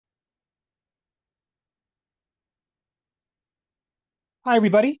Hi,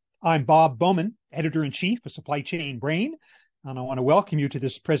 everybody. I'm Bob Bowman, Editor-in-Chief of Supply Chain Brain, and I want to welcome you to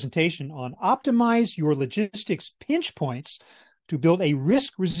this presentation on Optimize Your Logistics Pinch Points to Build a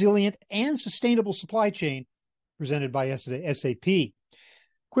Risk-Resilient and Sustainable Supply Chain, presented by SAP.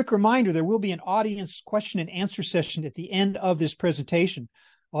 Quick reminder, there will be an audience question and answer session at the end of this presentation.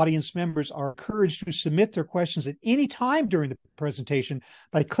 Audience members are encouraged to submit their questions at any time during the presentation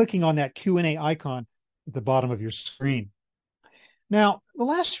by clicking on that Q&A icon at the bottom of your screen. Now, the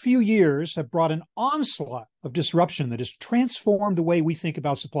last few years have brought an onslaught of disruption that has transformed the way we think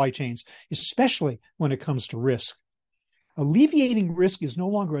about supply chains, especially when it comes to risk. Alleviating risk is no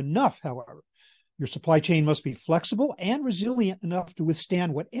longer enough, however. Your supply chain must be flexible and resilient enough to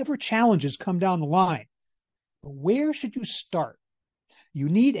withstand whatever challenges come down the line. But where should you start? You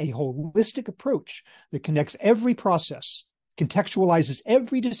need a holistic approach that connects every process, contextualizes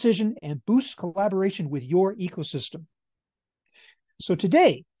every decision, and boosts collaboration with your ecosystem. So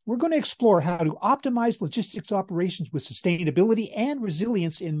today, we're going to explore how to optimize logistics operations with sustainability and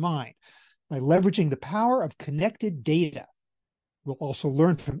resilience in mind by leveraging the power of connected data. We'll also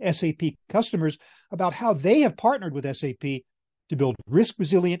learn from SAP customers about how they have partnered with SAP to build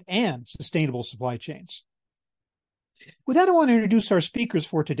risk-resilient and sustainable supply chains. With that, I want to introduce our speakers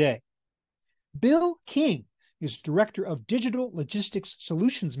for today. Bill King is Director of Digital Logistics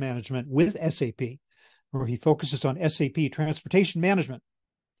Solutions Management with SAP, where he focuses on SAP transportation management.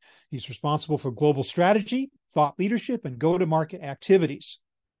 He's responsible for global strategy, thought leadership, and go-to-market activities.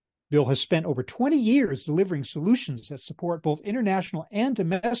 Bill has spent over 20 years delivering solutions that support both international and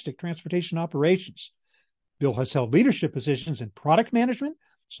domestic transportation operations. Bill has held leadership positions in product management,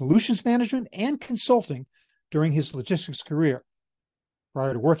 solutions management, and consulting during his logistics career.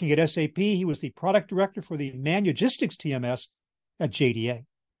 Prior to working at SAP, he was the product director for the Manugistics TMS at JDA.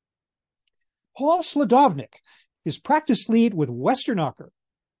 Paul Sladovnik is practice lead with Westernacher.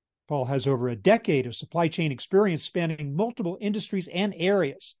 Paul has over a decade of supply chain experience spanning multiple industries and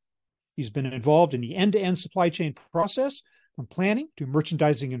areas. He's been involved in the end-to-end supply chain process, from planning to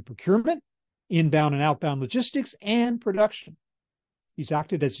merchandising and procurement, inbound and outbound logistics, and production. He's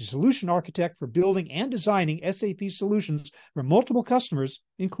acted as a solution architect for building and designing SAP solutions for multiple customers,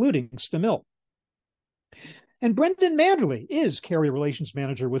 including Stamilt. And Brendan Manderley is Carrier Relations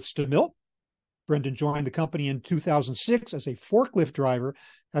Manager with Stamilt. Brendan joined the company in 2006 as a forklift driver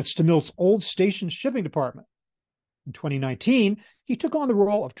at Stamilt's Old Station Shipping Department. In 2019, he took on the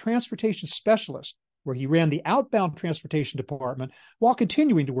role of transportation specialist, where he ran the outbound transportation department while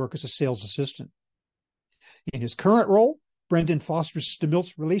continuing to work as a sales assistant. In his current role, Brendan fosters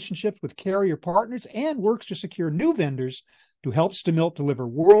Stamilt's relationships with carrier partners and works to secure new vendors to help Stamilt deliver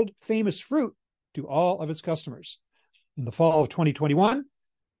world-famous fruit to all of its customers. In the fall of 2021,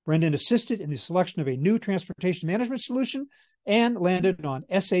 Brendan assisted in the selection of a new transportation management solution and landed on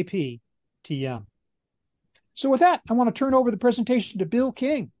SAP TM. So with that, I want to turn over the presentation to Bill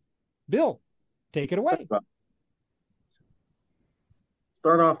King. Bill, take it away.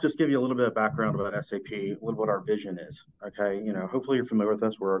 Start off, just give you a little bit of background about SAP, a little what our vision is. Okay, hopefully you're familiar with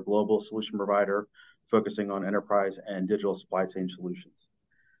us. We're a global solution provider focusing on enterprise and digital supply chain solutions.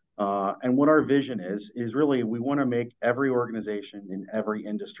 And what our vision is really we want to make every organization in every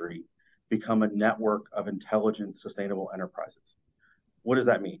industry become a network of intelligent, sustainable enterprises. What does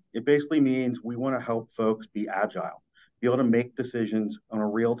that mean? It basically means we want to help folks be agile, be able to make decisions on a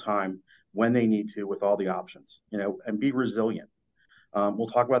real time when they need to with all the options, and be resilient. We'll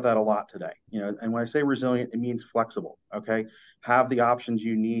talk about that a lot today, and when I say resilient, it means flexible, okay? Have the options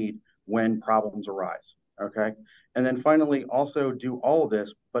you need when problems arise. Okay. And then finally, also do all of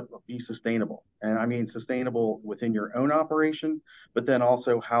this, but be sustainable. And I mean sustainable within your own operation, but then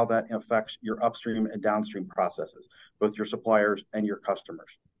also how that affects your upstream and downstream processes, both your suppliers and your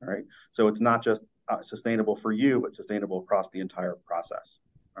customers. All right. So it's not just sustainable for you, but sustainable across the entire process.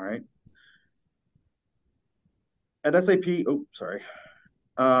 All right. At SAP,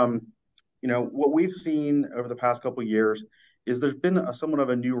 what we've seen over the past couple of years is there's been somewhat of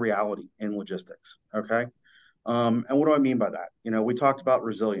a new reality in logistics, okay? And what do I mean by that? We talked about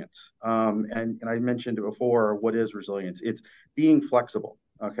resilience, and I mentioned it before, what is resilience? It's being flexible,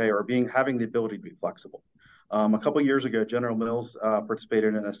 okay, or having the ability to be flexible. A couple of years ago, General Mills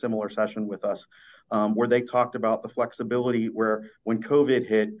participated in a similar session with us where they talked about the flexibility where when COVID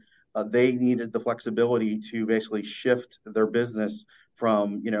hit, they needed the flexibility to basically shift their business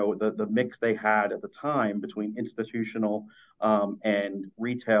from the mix they had at the time between institutional and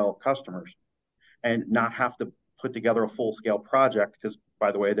retail customers, and not have to put together a full-scale project because,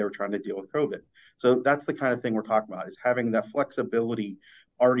 by the way, they were trying to deal with COVID. So that's the kind of thing we're talking about, is having that flexibility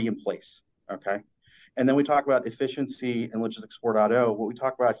already in place, okay? And then we talk about efficiency and logistics 4.0. What we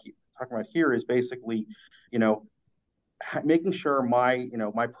talking about here is basically, you know, making sure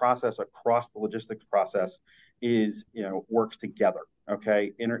my process across the logistics process is, works together.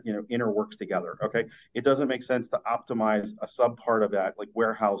 Okay, inner works together. Okay, it doesn't make sense to optimize a sub part of that, like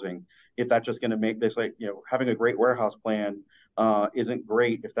warehousing, if that's just going to make this, like, having a great warehouse plan isn't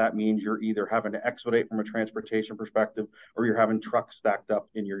great if that means you're either having to expedite from a transportation perspective or you're having trucks stacked up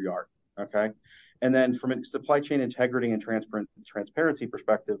in your yard. Okay. And then from a supply chain integrity and transparency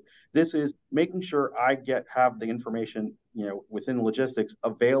perspective, this is making sure I have the information, within logistics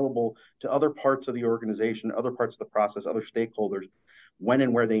available to other parts of the organization, other parts of the process, other stakeholders, when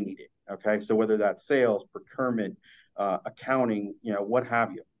and where they need it. Okay. So whether that's sales, procurement, accounting, what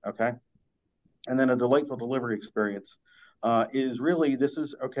have you. Okay. And then a delightful delivery experience is really, this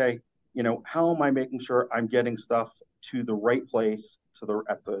is okay. How am I making sure I'm getting stuff to the right place,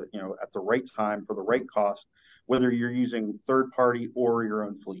 at the right time for the right cost, whether you're using third party or your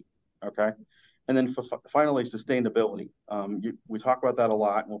own fleet. Okay. And then finally, sustainability. We talk about that a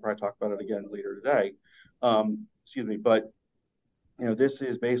lot, and we'll probably talk about it again later today. Excuse me, but this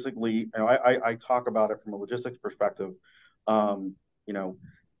is basically, I talk about it from a logistics perspective. Um, you know,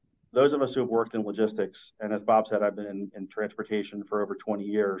 those of us who have worked in logistics, and as Bob said, I've been in transportation for over 20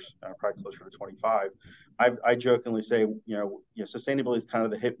 years, probably closer to 25. I jokingly say, sustainability is kind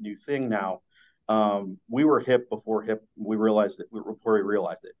of the hip new thing now. We were hip before we realized it, before we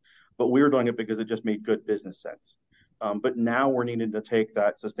realized it, but we were doing it because it just made good business sense. But now we're needing to take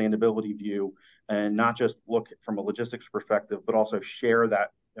that sustainability view and not just look from a logistics perspective, but also share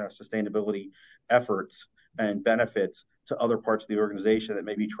that sustainability efforts and benefits to other parts of the organization that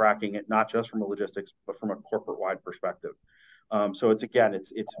may be tracking it, not just from a logistics, but from a corporate wide perspective. So it's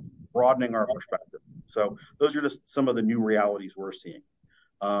broadening our perspective. So those are just some of the new realities we're seeing.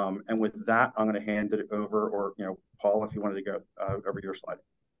 And with that, I'm going to hand it over, or Paul, if you wanted to go over your slide.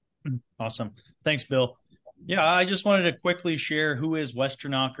 Awesome. Thanks, Bill. Yeah, I just wanted to quickly share who is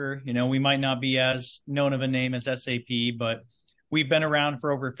Westernacher. We might not be as known of a name as SAP, but we've been around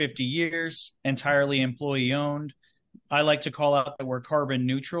for over 50 years, entirely employee owned. I like to call out that we're carbon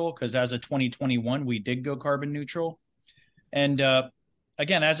neutral because as of 2021, we did go carbon neutral. And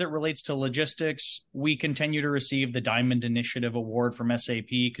again, as it relates to logistics, we continue to receive the Diamond Initiative Award from SAP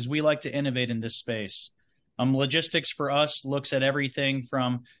because we like to innovate in this space. Logistics for us looks at everything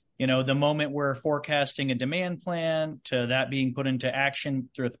from the moment we're forecasting a demand plan to that being put into action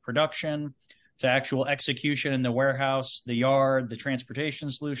through the production to actual execution in the warehouse, the yard, the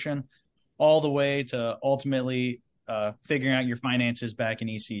transportation solution, all the way to ultimately figuring out your finances back in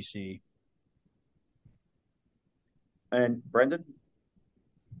ECC. And Brendan?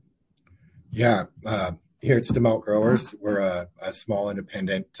 Yeah, here at Stemelt Growers, we're a small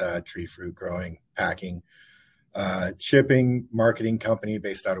independent tree fruit growing, packing, shipping, marketing company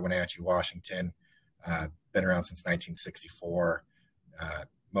based out of Wenatchee, Washington. Been around since 1964.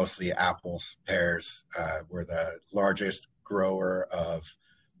 Mostly apples, pears. We're the largest grower of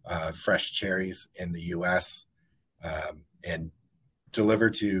fresh cherries in the U.S. And deliver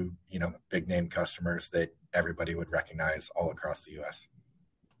to big name customers that everybody would recognize all across the U.S.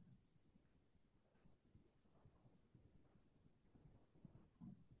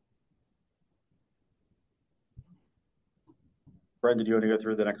 Brendan, do you want to go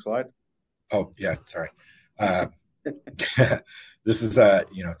through the next slide? Oh yeah, sorry. This is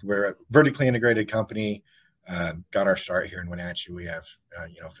we're a vertically integrated company. Got our start here in Wenatchee. We have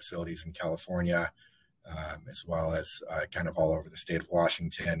facilities in California, as well as kind of all over the state of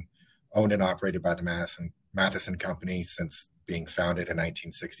Washington. Owned and operated by the Matheson Company since being founded in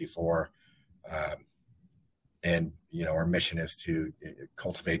 1964. And our mission is to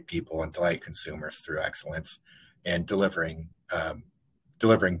cultivate people and delight consumers through excellence and delivering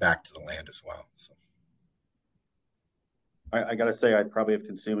back to the land as well. So. I got to say, I probably have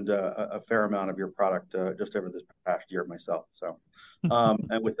consumed a fair amount of your product just over this past year myself. So,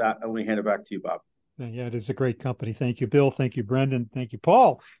 and with that, let me hand it back to you, Bob. Yeah, it is a great company. Thank you, Bill. Thank you, Brendan. Thank you,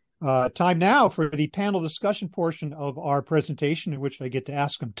 Paul. Time now for the panel discussion portion of our presentation, in which I get to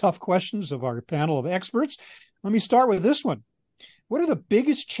ask some tough questions of our panel of experts. Let me start with this one. What are the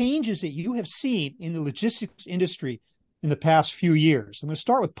biggest changes that you have seen in the logistics industry in the past few years? I'm going to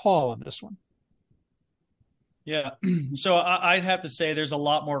start with Paul on this one. Yeah, so I'd have to say there's a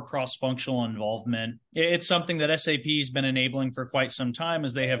lot more cross-functional involvement. It's something that SAP has been enabling for quite some time,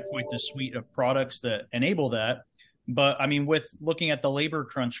 as they have quite the suite of products that enable that. But I mean, with looking at the labor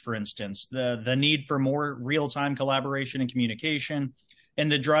crunch, for instance, the need for more real-time collaboration and communication,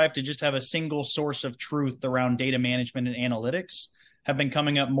 and the drive to just have a single source of truth around data management and analytics, have been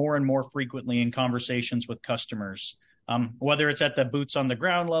coming up more and more frequently in conversations with customers. Whether it's at the boots on the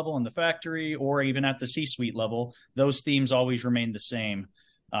ground level in the factory or even at the C-suite level, those themes always remain the same.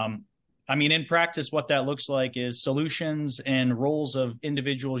 In practice, what that looks like is solutions and roles of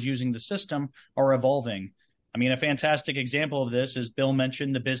individuals using the system are evolving. A fantastic example of this is Bill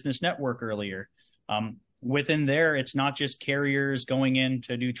mentioned the business network earlier. Within there, it's not just carriers going in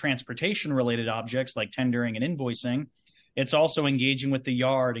to do transportation-related objects like tendering and invoicing. It's also engaging with the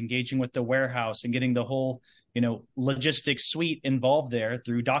yard, engaging with the warehouse, and getting the whole, logistics suite involved there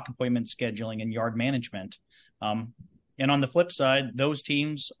through dock appointment scheduling and yard management. And on the flip side, those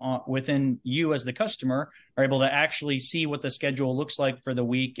teams within you as the customer are able to actually see what the schedule looks like for the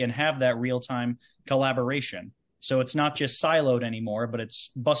week and have that real-time collaboration. So it's not just siloed anymore, but it's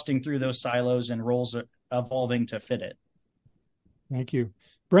busting through those silos and roles are evolving to fit it. Thank you.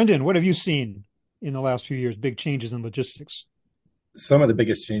 Brendan, what have you seen in the last few years, big changes in logistics? Some of the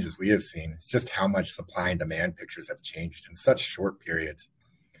biggest changes we have seen is just how much supply and demand pictures have changed in such short periods.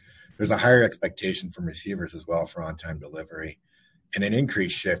 There's a higher expectation from receivers as well for on-time delivery and an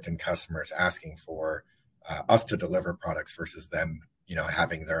increased shift in customers asking for us to deliver products versus them,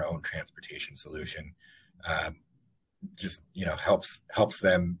 having their own transportation solution. Helps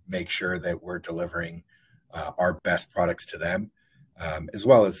them make sure that we're delivering our best products to them, as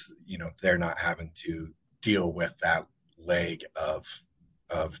well as, they're not having to deal with that leg of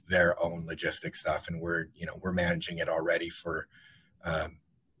their own logistics stuff. And we're managing it already for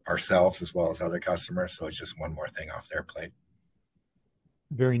ourselves as well as other customers. So it's just one more thing off their plate.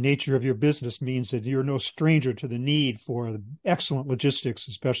 The very nature of your business means that you're no stranger to the need for excellent logistics,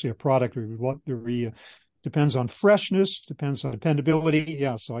 especially a product that depends on freshness, depends on dependability.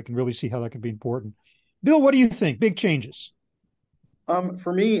 Yeah, so I can really see how that can be important. Bill, what do you think? Big changes?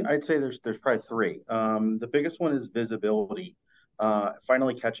 For me, I'd say there's probably three. The biggest one is visibility,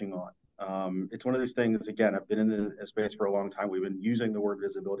 finally catching on. It's one of those things, again, I've been in the space for a long time. We've been using the word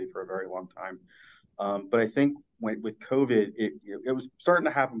visibility for a very long time. But I think with COVID, it was starting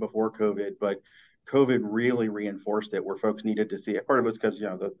to happen before COVID, but COVID really reinforced it where folks needed to see it. Part of it's because,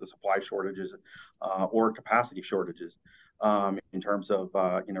 the supply shortages or capacity shortages in terms of,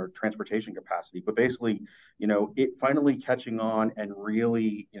 transportation capacity. But basically, it finally catching on and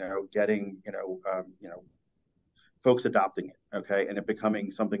really, getting, folks adopting it, okay, and it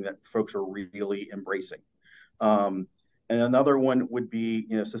becoming something that folks are really embracing. And another one would be,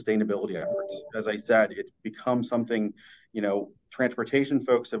 sustainability efforts. As I said, it's become something, transportation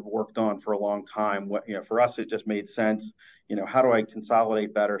folks have worked on for a long time. For us, it just made sense. How do I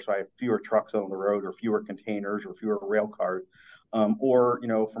consolidate better so I have fewer trucks on the road or fewer containers or fewer rail cars? Or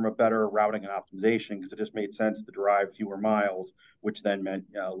from a better routing and optimization, because it just made sense to drive fewer miles, which then meant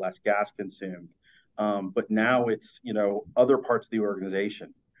less gas consumed. But now it's, other parts of the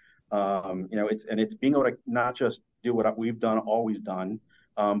organization. It's being able to not just do what we've always done,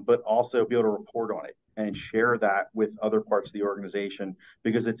 but also be able to report on it and share that with other parts of the organization,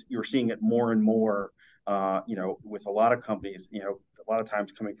 because you're seeing it more and more, with a lot of companies, a lot of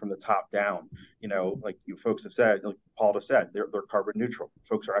times coming from the top down, like you folks have said, like Paul has said, they're carbon neutral.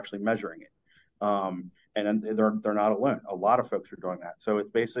 Folks are actually measuring it. And they're not alone. A lot of folks are doing that. So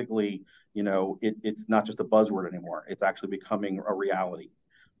it's basically, it's not just a buzzword anymore. It's actually becoming a reality.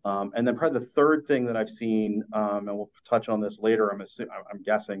 And then probably the third thing that I've seen, and we'll touch on this later, I'm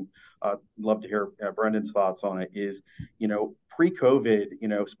guessing, love to hear Brendan's thoughts on it, is,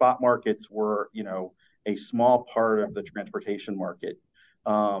 pre-COVID, spot markets were, a small part of the transportation market.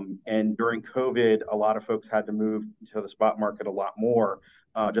 And during COVID, a lot of folks had to move to the spot market a lot more,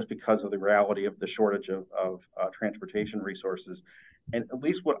 just because of the reality of the shortage of transportation resources. And at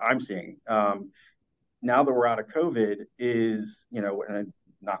least what I'm seeing now that we're out of COVID is, and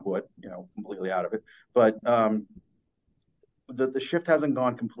knock wood, completely out of it, but the shift hasn't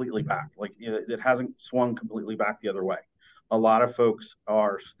gone completely back. Like, it hasn't swung completely back the other way. A lot of folks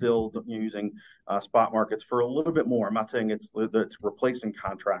are still using spot markets for a little bit more. I'm not saying it's replacing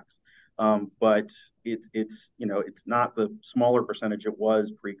contracts, but it's not the smaller percentage it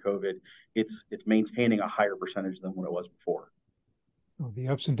was pre-COVID. It's maintaining a higher percentage than what it was before. The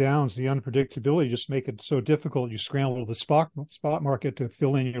ups and downs, the unpredictability just make it so difficult. You scramble the spot market to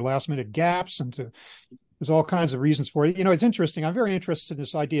fill in your last minute gaps, and there's all kinds of reasons for it. It's interesting. I'm very interested in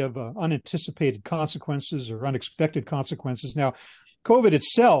this idea of unanticipated consequences or unexpected consequences. Now, COVID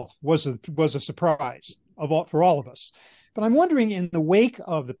itself was a surprise for all of us. But I'm wondering, in the wake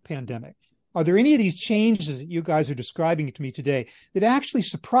of the pandemic, are there any of these changes that you guys are describing to me today that actually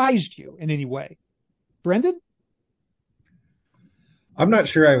surprised you in any way? Brendan? I'm not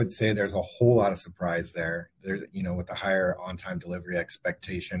sure I would say there's a whole lot of surprise there. There's, with the higher on-time delivery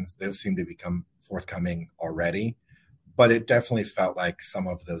expectations, those seem to become forthcoming already. But it definitely felt like some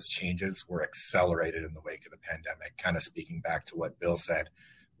of those changes were accelerated in the wake of the pandemic, kind of speaking back to what Bill said,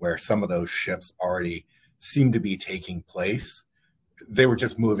 where some of those shifts already seem to be taking place. They were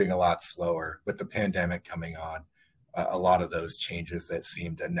just moving a lot slower with the pandemic coming on. A lot of those changes that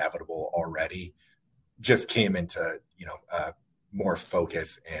seemed inevitable already just came into, more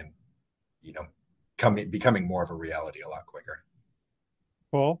focus and, you know, becoming more of a reality a lot quicker.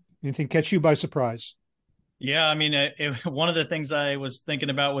 Paul, anything catch you by surprise? Yeah, I mean, one of the things I was thinking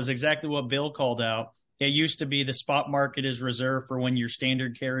about was exactly what Bill called out. It used to be the spot market is reserved for when your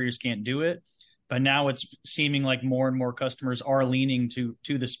standard carriers can't do it, but now it's seeming like more and more customers are leaning to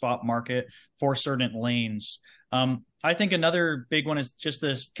the spot market for certain lanes. I think another big one is just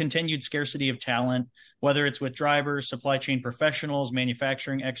this continued scarcity of talent, whether it's with drivers, supply chain professionals,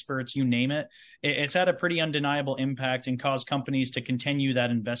 manufacturing experts, you name it. It's had a pretty undeniable impact and caused companies to continue that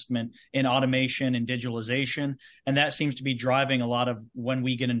investment in automation and digitalization. And that seems to be driving a lot of when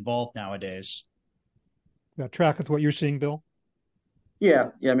we get involved nowadays. Got track with what you're seeing, Bill? Yeah.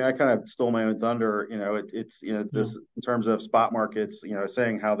 I mean, I kind of stole my own thunder. It's this in terms of spot markets.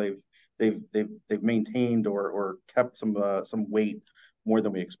 Saying how they've maintained or kept some weight more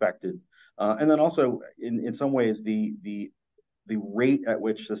than we expected, and then also in some ways the rate at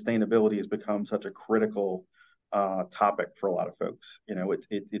which sustainability has become such a critical topic for a lot of folks.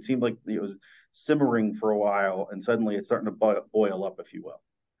 It seemed like it was simmering for a while, and suddenly it's starting to boil up, if you will.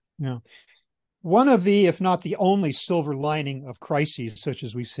 Yeah. One of the, if not the only silver lining of crises, such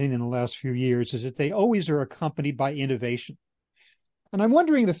as we've seen in the last few years, is that they always are accompanied by innovation. And I'm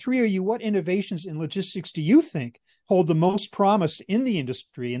wondering, the three of you, what innovations in logistics do you think hold the most promise in the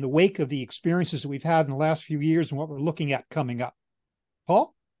industry in the wake of the experiences that we've had in the last few years and what we're looking at coming up?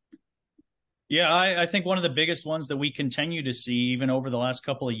 Paul? Yeah, I think one of the biggest ones that we continue to see even over the last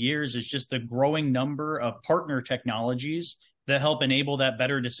couple of years is just the growing number of partner technologies that help enable that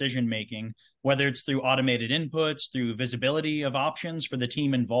better decision making, whether it's through automated inputs, through visibility of options for the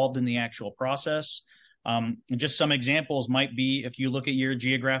team involved in the actual process. Just some examples might be if you look at your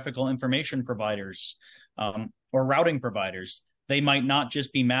geographical information providers or routing providers, they might not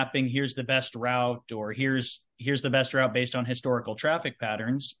just be mapping, here's the best route, or here's the best route based on historical traffic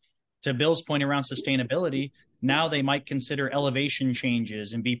patterns. To Bill's point around sustainability, now they might consider elevation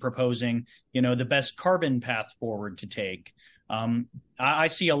changes and be proposing, the best carbon path forward to take. I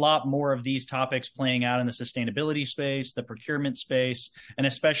see a lot more of these topics playing out in the sustainability space, the procurement space, and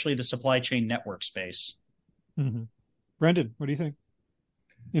especially the supply chain network space. Mm-hmm. Brendan, what do you think?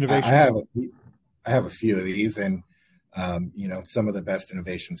 Innovation. I have a few of these, and some of the best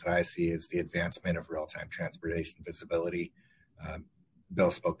innovations that I see is the advancement of real-time transportation visibility.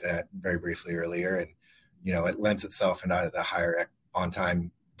 Bill spoke to that very briefly earlier, and it lends itself into the higher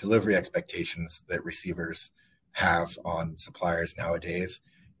on-time delivery expectations that receivers have on suppliers nowadays,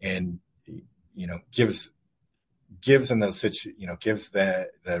 and gives in those gives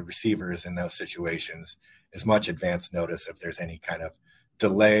the receivers in those situations as much advance notice if there's any kind of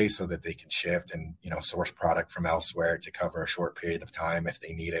delay, so that they can shift and source product from elsewhere to cover a short period of time if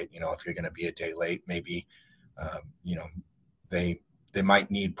they need it. If you're going to be a day late, maybe they might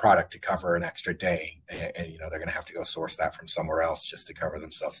need product to cover an extra day, and they're going to have to go source that from somewhere else just to cover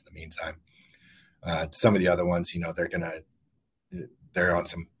themselves in the meantime. Some of the other ones, they're on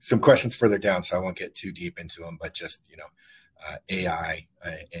some questions further down, so I won't get too deep into them, but just, AI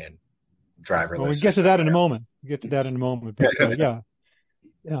and driverless. Well, we'll get to that in a moment. But,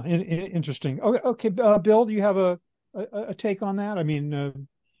 yeah. Interesting. Okay. Bill, do you have a take on that? I mean,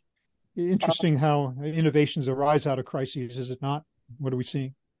 interesting how innovations arise out of crises, is it not? What are we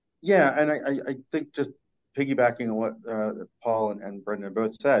seeing? Yeah. And I think just piggybacking on what Paul and Brendan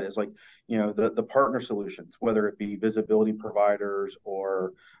both said is the partner solutions, whether it be visibility providers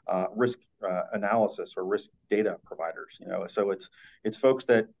or risk analysis or risk data providers. So it's folks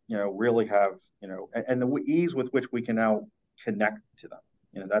that really have and the ease with which we can now connect to them.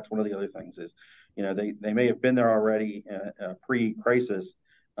 That's one of the other things is they may have been there already pre-crisis,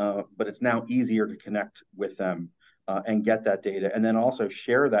 but it's now easier to connect with them and get that data, and then also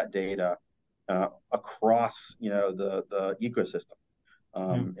share that data across the ecosystem.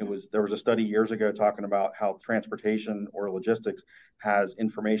 There was a study years ago talking about how transportation or logistics has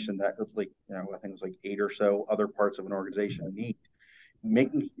information that I think it was like 8 or so other parts of an organization need.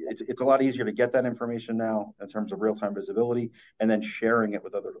 It's a lot easier to get that information now in terms of real-time visibility, and then sharing it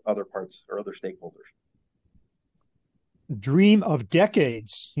with other parts or other stakeholders. dream of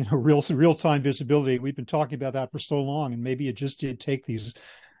decades, real-time visibility. We've been talking about that for so long, and maybe it just did take these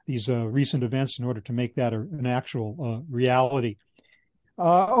recent events in order to make that an actual reality.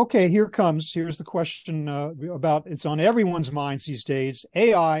 Okay, here's the question about, it's on everyone's minds these days,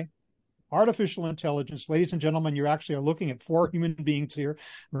 AI, artificial intelligence. Ladies and gentlemen, you actually are looking at 4 human beings here.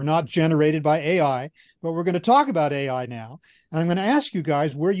 We're not generated by AI, but we're going to talk about AI now. And I'm going to ask you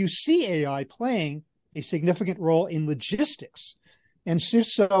guys where you see AI playing a significant role in logistics, and if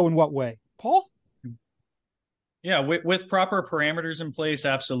so, in what way? Paul? Yeah, with proper parameters in place,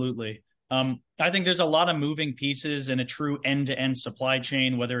 absolutely. I think there's a lot of moving pieces in a true end-to-end supply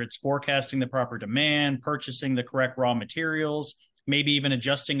chain, whether it's forecasting the proper demand, purchasing the correct raw materials, maybe even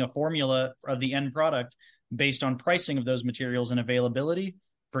adjusting a formula of the end product based on pricing of those materials and availability,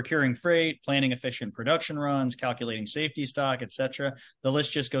 procuring freight, planning efficient production runs, calculating safety stock, etc. The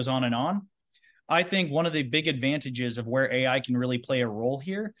list just goes on and on. I think one of the big advantages of where AI can really play a role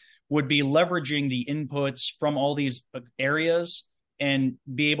here would be leveraging the inputs from all these areas and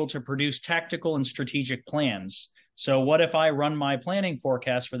be able to produce tactical and strategic plans. So what if I run my planning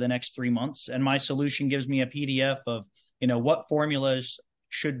forecast for the next 3 months and my solution gives me a PDF of, what formulas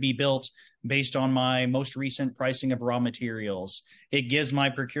should be built based on my most recent pricing of raw materials. It gives my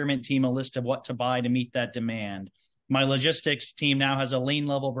procurement team a list of what to buy to meet that demand. My logistics team now has a lane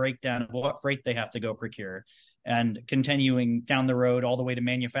level breakdown of what freight they have to go procure, and continuing down the road all the way to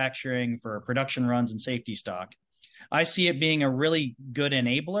manufacturing for production runs and safety stock. I see it being a really good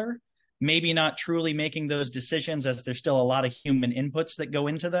enabler, maybe not truly making those decisions, as there's still a lot of human inputs that go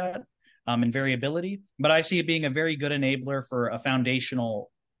into that and variability, but I see it being a very good enabler for a foundational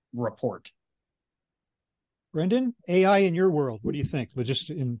report. Brendan, AI in your world, what do you think,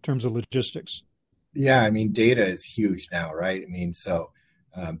 in terms of logistics? Yeah, I mean, data is huge now, right? I mean, so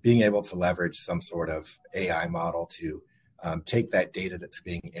being able to leverage some sort of AI model to take that data that's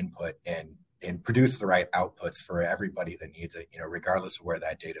being input and produce the right outputs for everybody that needs it, regardless of where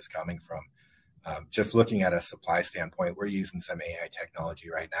that data is coming from. Just looking at a supply standpoint, we're using some AI technology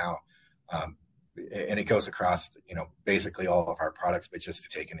right now, and it goes across, basically all of our products. But just to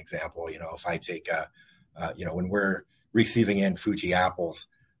take an example, if I take, when we're receiving in Fuji apples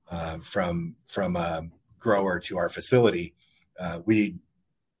from a grower to our facility, we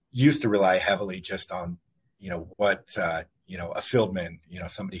used to rely heavily just on, what, a fieldman,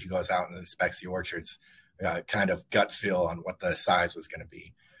 somebody who goes out and inspects the orchards, kind of gut feel on what the size was going to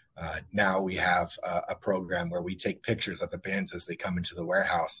be. Now we have a program where we take pictures of the bins as they come into the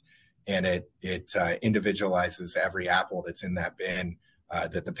warehouse, and it individualizes every apple that's in that bin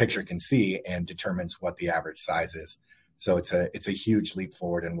that the picture can see, and determines what the average size is. So it's a huge leap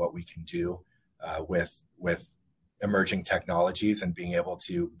forward in what we can do with emerging technologies, and being able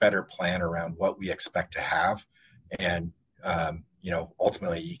to better plan around what we expect to have. And,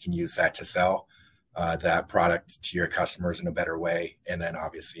 ultimately you can use that to sell that product to your customers in a better way. And then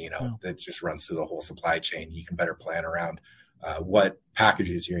obviously, that just runs through the whole supply chain. You can better plan around what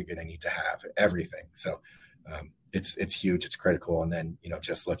packages you're going to need to have, everything. So it's huge, it's critical. And then,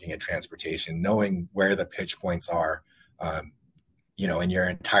 just looking at transportation, knowing where the pitch points are, in your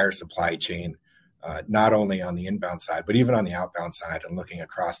entire supply chain, not only on the inbound side, but even on the outbound side, and looking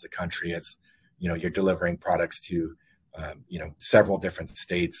across the country. It's, you're delivering products to, several different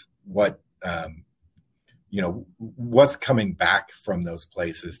states. What's coming back from those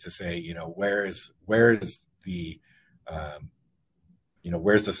places to say, where's the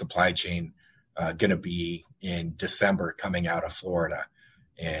supply chain going to be in December coming out of Florida,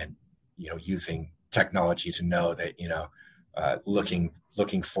 and, using technology to know that, looking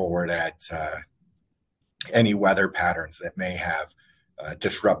forward at any weather patterns that may have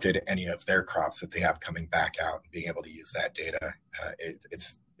disrupted any of their crops that they have coming back out, and being able to use that data.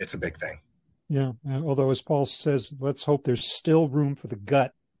 It's a big thing. Yeah. Although, as Paul says, let's hope there's still room for the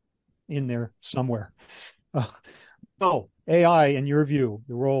gut in there somewhere. AI, in your view,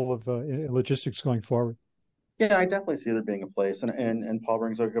 the role of logistics going forward. Yeah, I definitely see there being a place, and Paul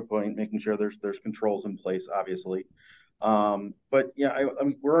brings up a good point, making sure there's controls in place, obviously. But yeah, I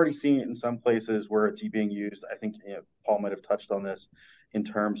mean, we're already seeing it in some places where it's being used. I think Paul might have touched on this in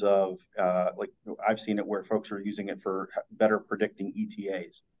terms of I've seen it where folks are using it for better predicting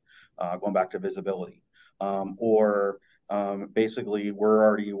ETAs, going back to visibility, or basically we're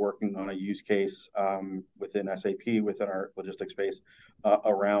already working on a use case within SAP, within our logistics space,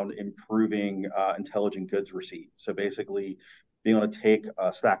 around improving intelligent goods receipt. So basically being able to take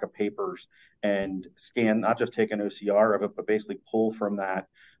a stack of papers and scan, not just take an OCR of it, but basically pull from that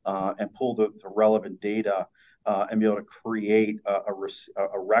and pull the relevant data and be able to create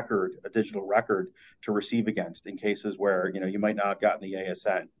a record, a digital record to receive against in cases where you might not have gotten the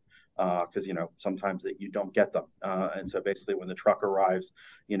ASN. Because sometimes that you don't get them, and so basically when the truck arrives,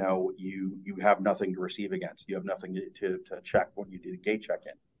 you have nothing to receive against. You have nothing to check when you do the gate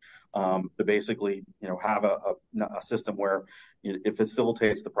check-in. To basically have a system where it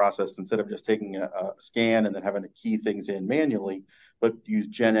facilitates the process instead of just taking a scan and then having to key things in manually, but use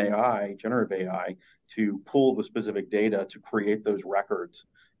generative AI, to pull the specific data to create those records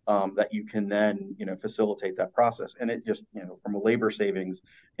that you can then facilitate that process. And it just from a labor savings,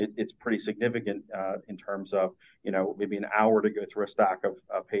 it's pretty significant in terms of maybe an hour to go through a stack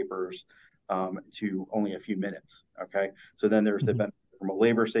of papers to only a few minutes. Okay, so then there's the benefit from a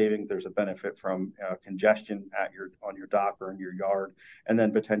labor saving. There's a benefit from congestion on your dock or in your yard, and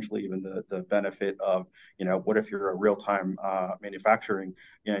then potentially even the benefit of what if you're a real-time manufacturing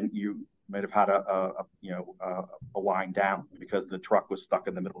and you might have had a line down because the truck was stuck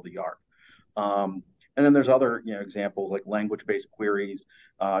in the middle of the yard. And then there's other examples like language-based queries,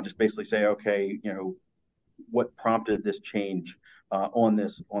 just basically say, okay, what prompted this change on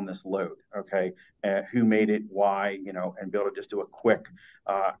this load? Okay, who made it? Why? And be able to just do a quick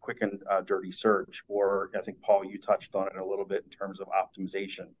and dirty search. Or I think Paul, you touched on it a little bit in terms of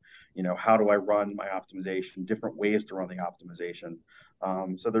optimization. How do I run my optimization? Different ways to run the optimization.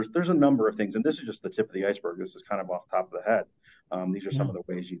 So there's a number of things, and this is just the tip of the iceberg. This is kind of off the top of the head. These are some of the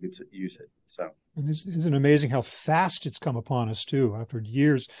ways you could use it. So, and isn't it amazing how fast it's come upon us too? After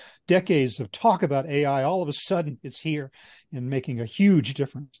years, decades of talk about AI, all of a sudden it's here and making a huge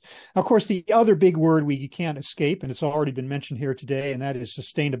difference. Now, of course, the other big word we can't escape, and it's already been mentioned here today, and that is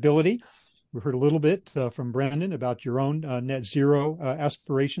sustainability. We heard a little bit from Brendan about your own net zero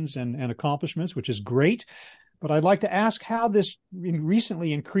aspirations and accomplishments, which is great. But I'd like to ask how this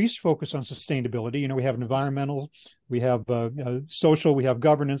recently increased focus on sustainability. We have environmental, we have social, we have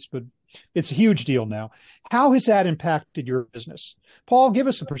governance, but it's a huge deal now. How has that impacted your business? Paul, give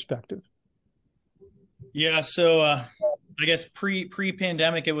us a perspective. Yeah, so I guess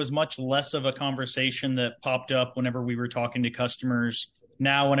pre-pandemic, it was much less of a conversation that popped up whenever we were talking to customers.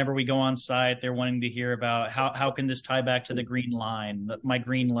 Now, whenever we go on site, they're wanting to hear about how can this tie back to the green line, my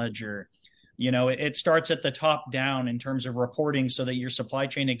green ledger. It starts at the top down in terms of reporting so that your supply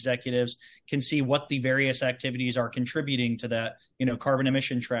chain executives can see what the various activities are contributing to that, carbon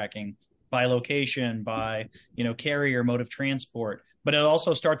emission tracking by location, by, carrier, mode of transport. But it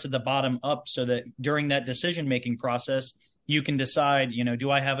also starts at the bottom up so that during that decision-making process, you can decide,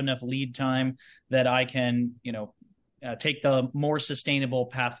 do I have enough lead time that I can, take the more sustainable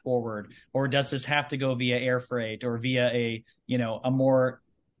path forward? Or does this have to go via air freight or via a more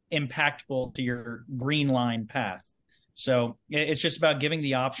impactful to your green line path? So it's just about giving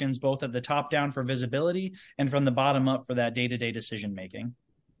the options both at the top down for visibility and from the bottom up for that day-to-day decision making.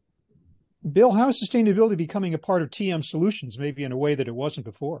 Bill, how is sustainability becoming a part of TM solutions, maybe in a way that it wasn't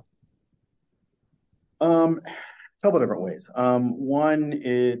before? A couple of different ways. One,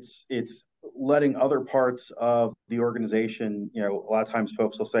 it's letting other parts of the organization, a lot of times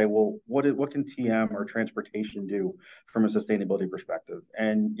folks will say, well, what can TM or transportation do from a sustainability perspective?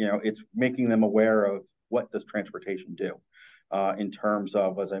 And, it's making them aware of what does transportation do in terms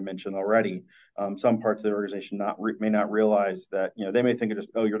of, as I mentioned already, some parts of the organization may not realize that, they may think of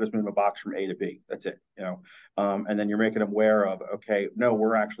just, oh, you're just moving a box from A to B. That's it, and then you're making them aware of, okay, no,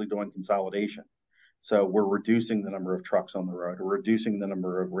 we're actually doing consolidation. So we're reducing the number of trucks on the road, or reducing the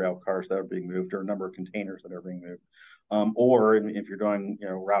number of rail cars that are being moved, or number of containers that are being moved. Or if you're doing,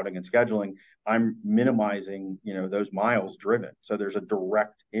 routing and scheduling, I'm minimizing, those miles driven. So there's a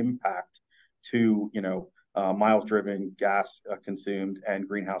direct impact to, miles driven, gas consumed, and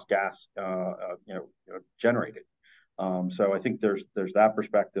greenhouse gas, generated. So I think there's that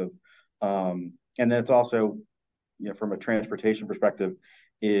perspective, and then it's also, from a transportation perspective,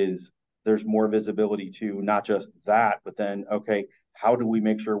 there's more visibility to not just that, but then, okay, how do we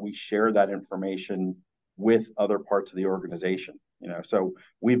make sure we share that information with other parts of the organization? So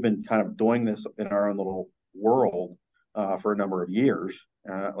we've been kind of doing this in our own little world for a number of years,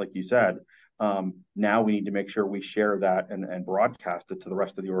 like you said. Now we need to make sure we share that and broadcast it to the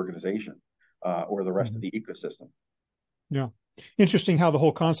rest of the organization or the rest of the ecosystem. Yeah. Interesting how the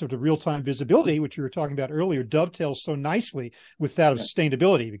whole concept of real-time visibility, which you were talking about earlier, dovetails so nicely with that of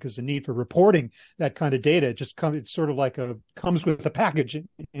sustainability, because the need for reporting that kind of data just it's sort of like comes with a package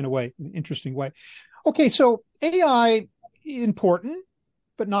in a way, an interesting way. Okay, so AI, important,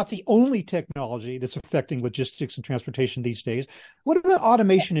 but not the only technology that's affecting logistics and transportation these days. What about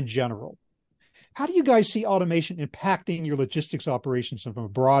automation in general? How do you guys see automation impacting your logistics operations from a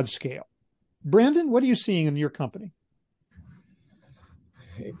broad scale? Brandon, what are you seeing in your company?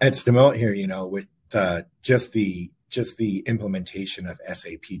 At Stimult here, with just the implementation of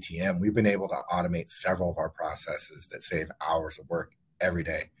SAP TM, we've been able to automate several of our processes that save hours of work every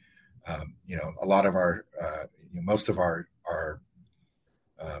day. A lot of our, most of our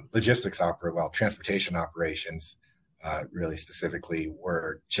logistics transportation operations, really specifically,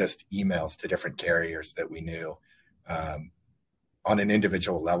 were just emails to different carriers that we knew on an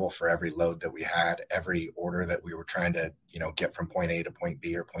individual level for every load that we had, every order that we were trying to, get from point A to point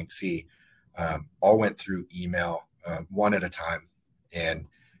B or point C, all went through email, one at a time. And,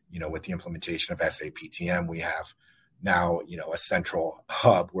 with the implementation of SAP TM, we have now, a central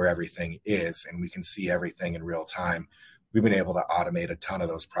hub where everything is, and we can see everything in real time. We've been able to automate a ton of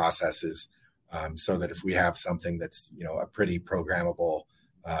those processes, so that if we have something that's, a pretty programmable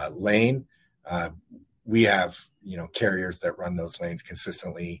lane, we have, carriers that run those lanes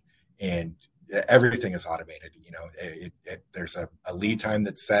consistently, and everything is automated. There's a lead time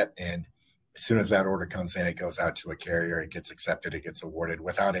that's set, and as soon as that order comes in, it goes out to a carrier, it gets accepted, it gets awarded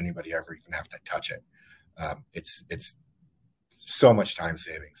without anybody ever even have to touch it. It's so much time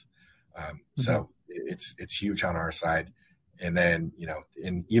savings. So it's huge on our side. And then,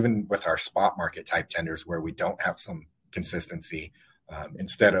 even with our spot market type tenders where we don't have some consistency,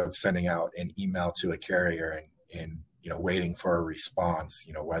 instead of sending out an email to a carrier and waiting for a response,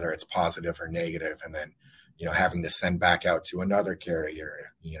 whether it's positive or negative, and then, having to send back out to another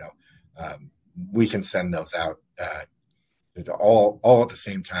carrier, we can send those out all at the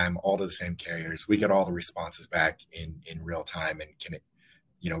same time, all to the same carriers. We get all the responses back in real time and can,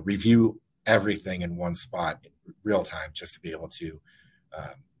 review everything in one spot real time, just to be able to,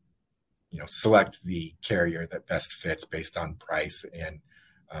 select the carrier that best fits based on price and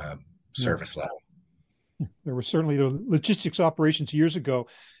service level. There were certainly the logistics operations years ago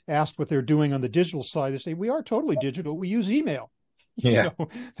asked what they're doing on the digital side. They say, we are totally digital. We use email. Yeah. So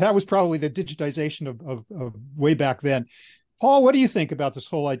that was probably the digitization of way back then. Paul, what do you think about this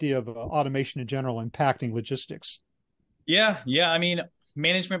whole idea of automation in general impacting logistics? Yeah. I mean,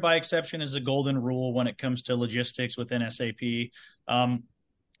 management by exception is a golden rule when it comes to logistics within SAP.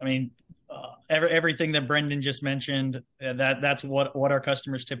 Everything that Brendan just mentioned, that's what our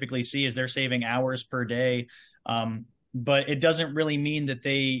customers typically see is they're saving hours per day. But it doesn't really mean that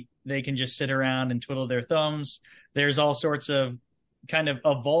they can just sit around and twiddle their thumbs. There's all sorts of kind of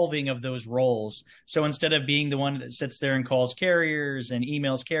evolving of those roles. So instead of being the one that sits there and calls carriers and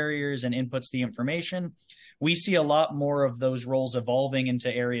emails carriers and inputs the information, we see a lot more of those roles evolving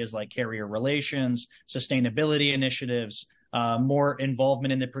into areas like carrier relations, sustainability initiatives, more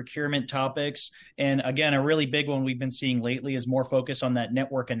involvement in the procurement topics. And again, a really big one we've been seeing lately is more focus on that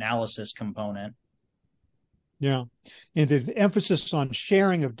network analysis component. Yeah. And the emphasis on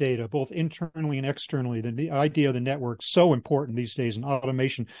sharing of data, both internally and externally, the idea of the network is so important these days, and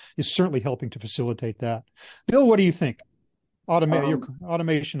automation is certainly helping to facilitate that. Bill, what do you think?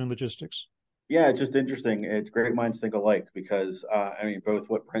 Automation and logistics. Yeah, it's just interesting. It's great minds think alike because, both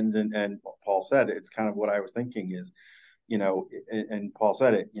what Brendan and Paul said, it's kind of what I was thinking is, and Paul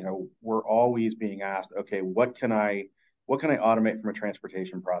said it, we're always being asked, okay, what can I automate from a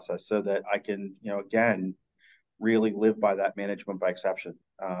transportation process so that I can, again, really live by that management by exception,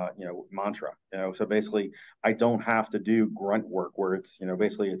 mantra. So basically, I don't have to do grunt work where it's,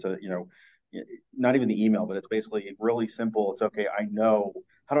 basically it's a, not even the email, but it's basically really simple. It's okay. I know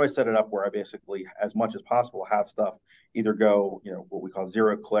how do I set it up where I basically, as much as possible, have stuff either go, what we call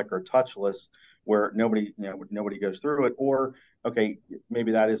zero click or touchless, where nobody goes through it, or okay,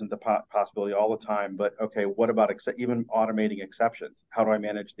 maybe that isn't the possibility all the time, but okay, what about even automating exceptions? How do I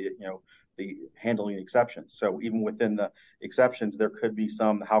manage the handling exceptions? So even within the exceptions, there could be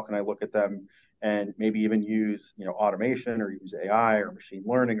some, how can I look at them and maybe even use, automation or use AI or machine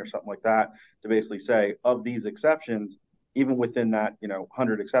learning or something like that to basically say, of these exceptions, even within that,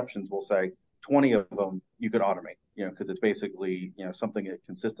 100 exceptions, we'll say 20 of them you could automate, because it's basically, something that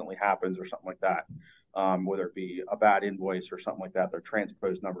consistently happens or something like that, whether it be a bad invoice or something like that, their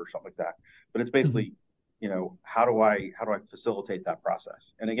transposed number or something like that. But it's basically, how do I facilitate that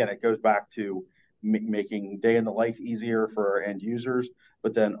process? And again, it goes back to making day in the life easier for our end users,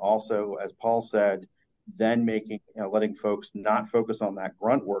 but then also, as Paul said, then letting folks not focus on that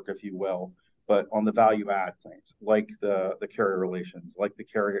grunt work, if you will, but on the value add things like the carrier relations, like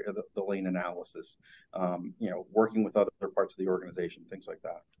the lane analysis, working with other parts of the organization, things like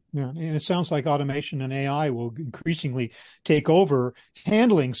that. Yeah, and it sounds like automation and AI will increasingly take over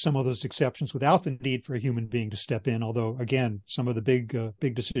handling some of those exceptions without the need for a human being to step in. Although, again, some of the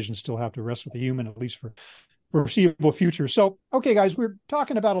big decisions still have to rest with the human, at least foreseeable future. So, okay, guys, we're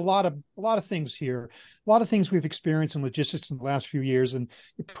talking about a lot of things here, a lot of things we've experienced in logistics in the last few years, and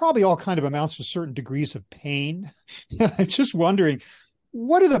it probably all kind of amounts to certain degrees of pain. And I'm just wondering,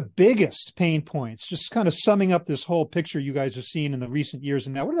 what are the biggest pain points? Just kind of summing up this whole picture you guys have seen in the recent years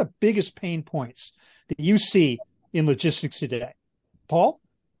and now, what are the biggest pain points that you see in logistics today? Paul?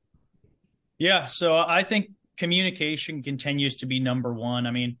 Yeah, so I think communication continues to be number one.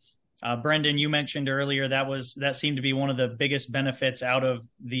 I mean, Brendan, you mentioned earlier that seemed to be one of the biggest benefits out of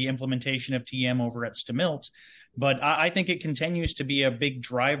the implementation of TM over at Stamilt. But I think it continues to be a big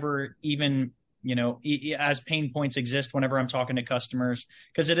driver, even as pain points exist whenever I'm talking to customers,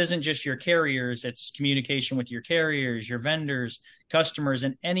 because it isn't just your carriers, it's communication with your carriers, your vendors, customers,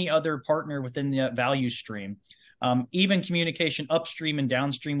 and any other partner within the value stream. Even communication upstream and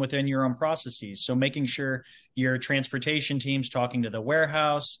downstream within your own processes. So making sure your transportation team's talking to the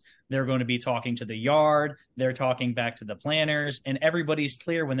warehouse, they're going to be talking to the yard, they're talking back to the planners, and everybody's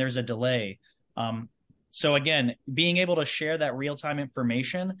clear when there's a delay. So again, being able to share that real-time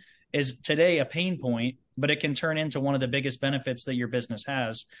information is today a pain point, but it can turn into one of the biggest benefits that your business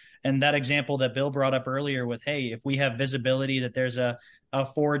has. And that example that Bill brought up earlier with, hey, if we have visibility that there's a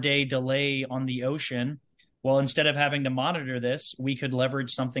 4-day delay on the ocean, well, instead of having to monitor this, we could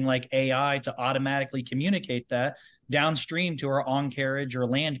leverage something like AI to automatically communicate that downstream to our on-carriage or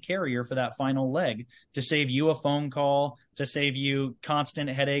land carrier for that final leg, to save you a phone call, to save you constant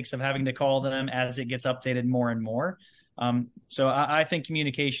headaches of having to call them as it gets updated more and more. So I think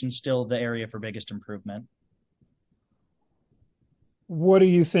communication is still the area for biggest improvement. What do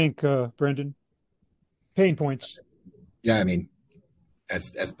you think, Brendan? Pain points. Yeah, I mean,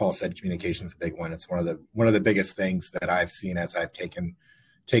 as Paul said, communication is a big one. It's one of the biggest things that I've seen as I've taken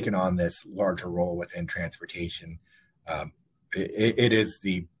on this larger role within transportation. It is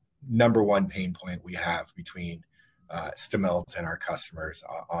the number one pain point we have between Stamilt and our customers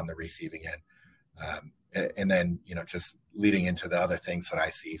on the receiving end. And then, just leading into the other things that I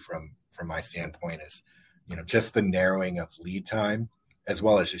see from my standpoint is, just the narrowing of lead time, as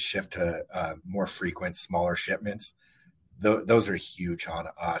well as just shift to more frequent, smaller shipments. Those are huge on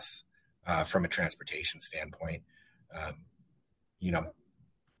us from a transportation standpoint.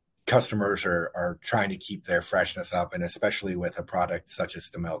 Customers are trying to keep their freshness up, and especially with a product such as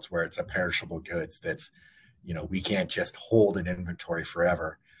Stamilt, where it's a perishable goods that's, we can't just hold an inventory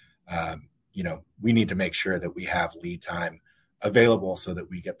forever. We need to make sure that we have lead time available so that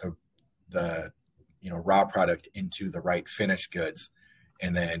we get the raw product into the right finished goods.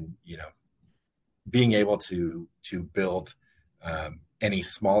 And then, being able to build any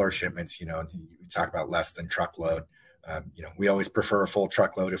smaller shipments, we talk about less than truckload. We always prefer a full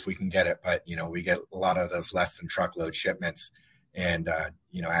truckload if we can get it, but, we get a lot of those less than truckload shipments. And,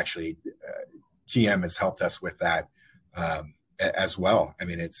 actually TM has helped us with that as well. I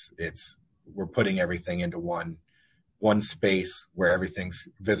mean, we're putting everything into one space where everything's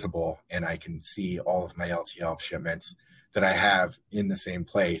visible, and I can see all of my LTL shipments that I have in the same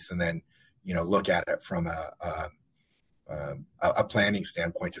place. And then, look at it from a planning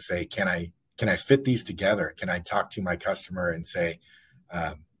standpoint to say, can I fit these together? Can I talk to my customer and say,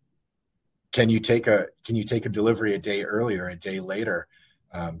 can you take a delivery a day earlier, a day later,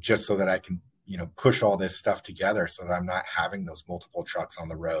 just so that I can, push all this stuff together so that I'm not having those multiple trucks on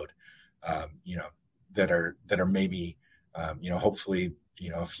the road, that are maybe, hopefully,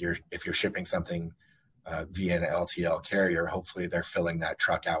 if you're shipping something via an LTL carrier, hopefully they're filling that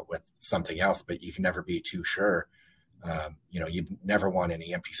truck out with something else, but you can never be too sure. You never want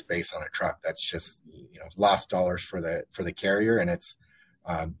any empty space on a truck. That's just, lost dollars for the carrier. And it's,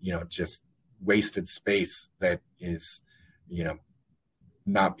 just wasted space that is,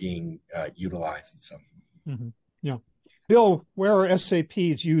 not being utilized. So, yeah. Bill, where are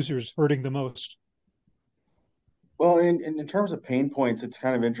SAP's users hurting the most? Well, in terms of pain points, it's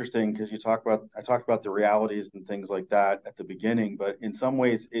kind of interesting because I talked about the realities and things like that at the beginning, but in some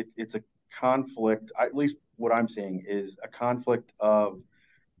ways it's a conflict. At least what I'm seeing is a conflict of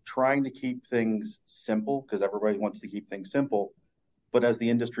trying to keep things simple, because everybody wants to keep things simple, but as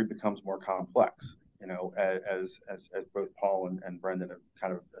the industry becomes more complex, as both Paul and Brendan have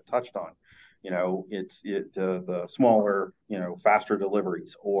kind of touched on, it's the smaller, faster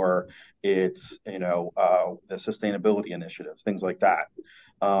deliveries, or it's, the sustainability initiatives, things like that.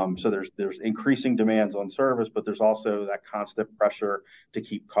 So there's increasing demands on service, but there's also that constant pressure to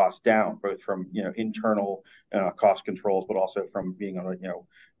keep costs down, both from, internal cost controls, but also from being on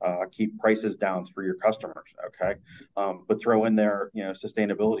keep prices down for your customers. Okay. But throw in there,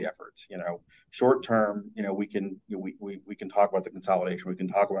 sustainability efforts, short term, we can talk about the consolidation. We can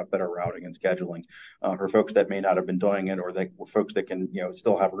talk about better routing and scheduling for folks that may not have been doing it, or folks that can,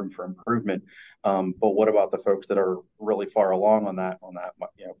 still have room for improvement. But what about the folks that are really far along on that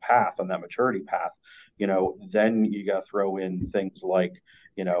path, on that maturity path? Then you got to throw in things like,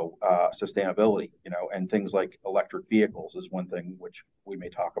 sustainability, and things like electric vehicles is one thing which we may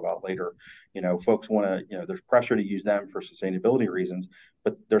talk about later. Folks want to, there's pressure to use them for sustainability reasons,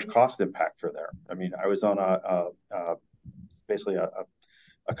 but there's cost impact for there. I mean, I was on basically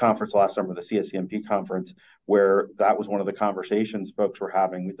a conference last summer, the CSCMP conference, where that was one of the conversations folks were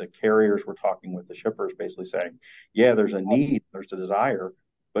having with the carriers. Were talking with the shippers, basically saying, yeah, there's a need, there's a desire,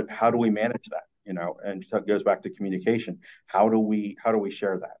 but how do we manage that? And so it goes back to communication. How do we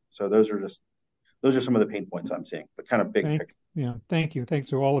share that? So those are some of the pain points I'm seeing, the kind of big picture. Yeah, thank you. Thanks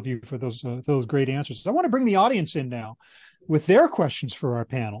to all of you for those great answers. I want to bring the audience in now with their questions for our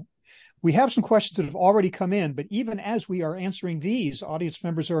panel. We have some questions that have already come in, but even as we are answering these, audience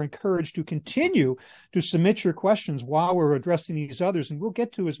members are encouraged to continue to submit your questions while we're addressing these others, and we'll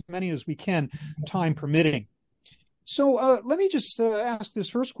get to as many as we can, time permitting. So let me just ask this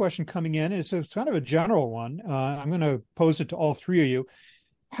first question coming in. It's kind of a general one. I'm going to pose it to all three of you.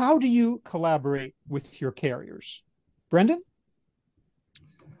 How do you collaborate with your carriers? Brendan?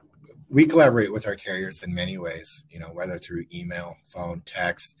 We collaborate with our carriers in many ways, whether through email, phone,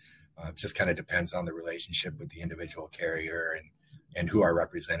 text. Just kind of depends on the relationship with the individual carrier and who our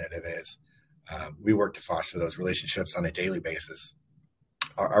representative is. We work to foster those relationships on a daily basis.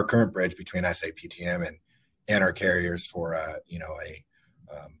 Our current bridge between SAPTM and our carriers for a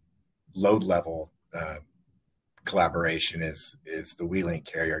load level collaboration is the WeLink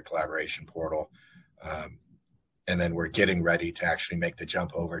Carrier Collaboration Portal. And then we're getting ready to actually make the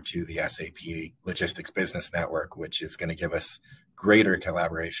jump over to the SAP Logistics Business Network, which is going to give us greater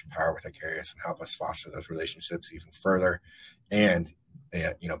collaboration power with our carriers and help us foster those relationships even further. And,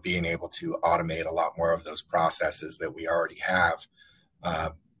 being able to automate a lot more of those processes that we already have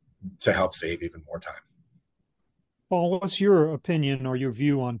to help save even more time. Paul, what's your opinion or your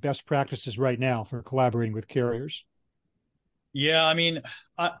view on best practices right now for collaborating with carriers? Yeah, I mean,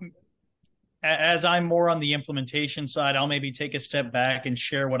 as I'm more on the implementation side, I'll maybe take a step back and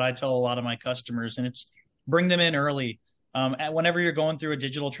share what I tell a lot of my customers, and it's bring them in early. Whenever you're going through a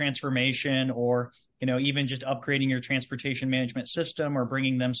digital transformation, or even just upgrading your transportation management system, or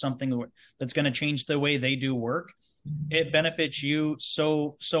bringing them something that's going to change the way they do work, it benefits you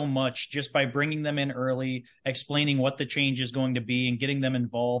so much just by bringing them in early, explaining what the change is going to be, and getting them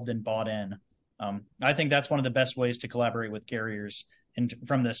involved and bought in. I think that's one of the best ways to collaborate with carriers, and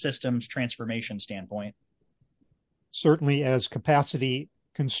from the systems transformation standpoint. Certainly, as capacity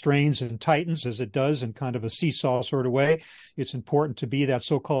constrains and tightens, as it does in kind of a seesaw sort of way, it's important to be that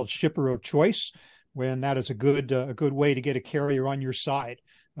so-called shipper of choice, when that is a good way to get a carrier on your side,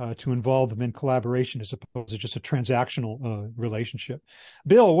 to involve them in collaboration as opposed to just a transactional relationship.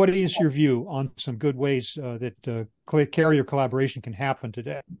 Bill, what is your view on some good ways that carrier collaboration can happen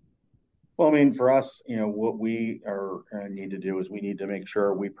today? Well, I mean, for us, what we need to do is we need to make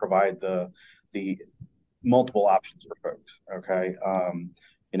sure we provide the multiple options for folks. Okay.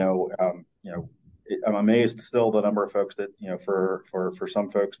 I'm amazed still the number of folks that, for some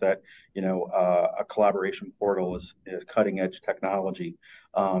folks that, a collaboration portal is cutting edge technology.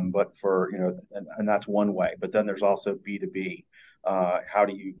 But and that's one way, but then there's also B2B. How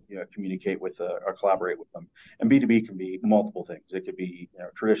do you, communicate with or collaborate with them? And B2B can be multiple things. It could be,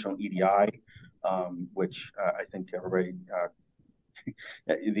 traditional EDI, which I think everybody,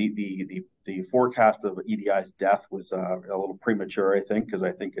 the forecast of EDI's death was a little premature, I think, because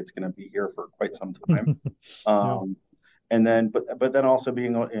I think it's going to be here for quite some time. And then, but then also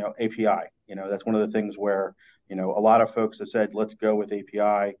being, API, that's one of the things where, a lot of folks have said, let's go with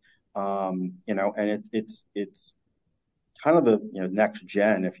API, and it's kind of the next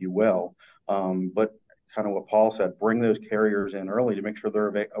gen, if you will. But kind of what Paul said, bring those carriers in early to make sure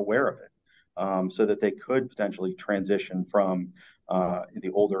they're aware of it, so that they could potentially transition from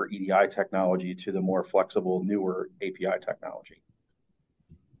the older EDI technology to the more flexible, newer API technology.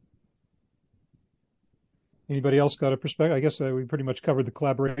 Anybody else got a perspective? I guess we pretty much covered the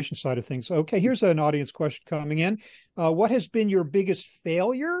collaboration side of things. Okay, here's an audience question coming in. What has been your biggest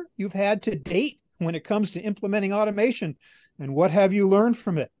failure you've had to date when it comes to implementing automation, and what have you learned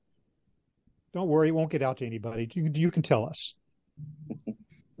from it? Don't worry, it won't get out to anybody. You can tell us.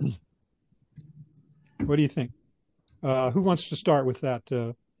 What do you think? Who wants to start with that?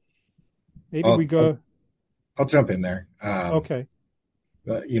 Maybe we go. I'll jump in there. Okay.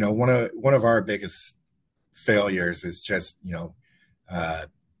 One of our biggest failures is just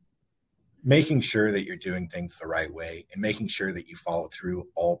making sure that you're doing things the right way and making sure that you follow through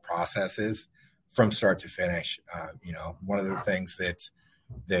all processes from start to finish. One of the things that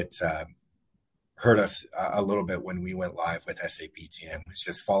hurt us a little bit when we went live with SAP TM was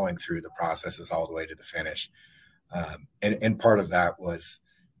just following through the processes all the way to the finish. And part of that was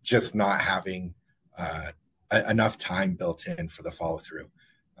just not having enough time built in for the follow through.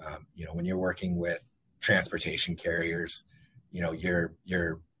 When you're working with transportation carriers,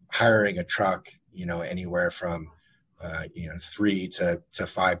 you're hiring a truck, anywhere from 3 to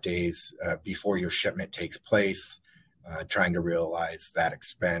 5 days before your shipment takes place, trying to realize that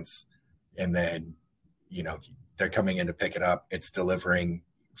expense. And then, they're coming in to pick it up. It's delivering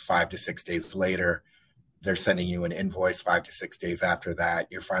 5 to 6 days later. They're sending you an invoice 5 to 6 days after that.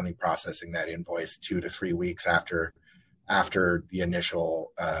 You're finally processing that invoice 2 to 3 weeks after the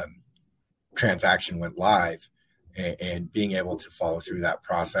initial transaction went live, and being able to follow through that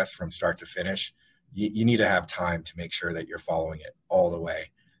process from start to finish. You need to have time to make sure that you're following it all the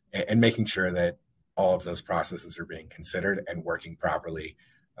way, and making sure that all of those processes are being considered and working properly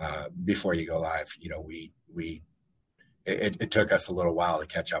before you go live. It took us a little while to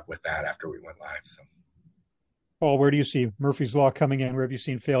catch up with that after we went live. So, Paul, where do you see Murphy's Law coming in? Where have you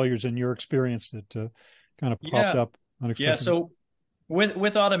seen failures in your experience that kind of popped up unexpectedly? Yeah, so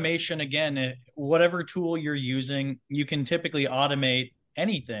with automation, again, whatever tool you're using, you can typically automate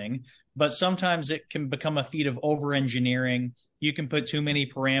anything, but sometimes it can become a feat of over-engineering. You can put too many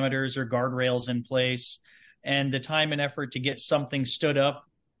parameters or guardrails in place, and the time and effort to get something stood up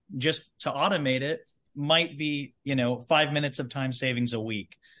just to automate it might be, 5 minutes of time savings a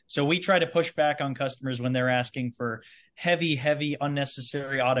week. So we try to push back on customers when they're asking for heavy,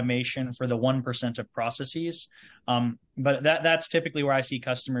 unnecessary automation for the 1% of processes. But that's typically where I see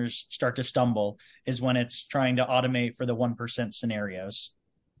customers start to stumble, is when it's trying to automate for the 1% scenarios.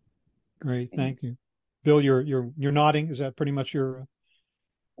 Great, thank you, Bill. You're nodding. Is that pretty much your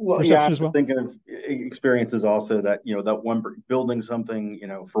perception as well? Think of experiences also that that one building something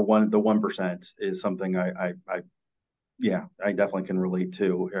for the 1% is something I definitely can relate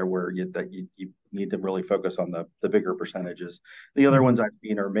to, where you need to really focus on the bigger percentages. The other ones I've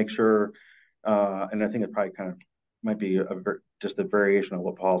seen are make sure, and I think it probably kind of might be just a variation of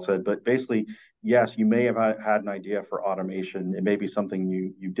what Paul said, but basically, yes, you may have had an idea for automation. It may be something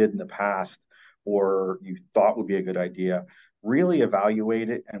you did in the past or you thought would be a good idea. Really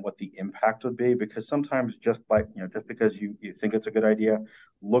evaluate it and what the impact would be, because sometimes just because you think it's a good idea,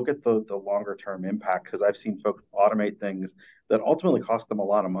 look at the longer term impact, because I've seen folks automate things that ultimately cost them a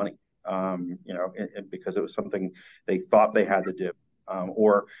lot of money, because it was something they thought they had to do.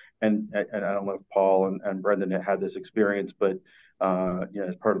 And I don't know if Paul and Brendan had this experience, but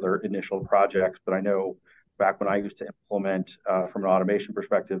as part of their initial projects. But I know back when I used to implement from an automation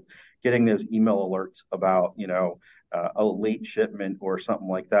perspective, getting those email alerts about a late shipment or something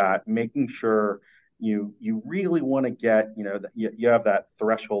like that, making sure you really want to get that you have that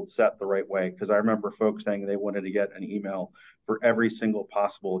threshold set the right way. Because I remember folks saying they wanted to get an email for every single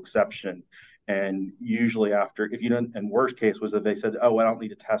possible exception. And usually after, if you didn't, and worst case was that they said, oh, I don't need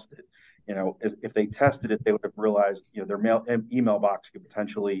to test it. If they tested it, they would have realized, their email box could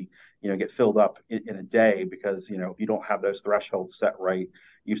potentially, get filled up in a day, because, if you don't have those thresholds set right,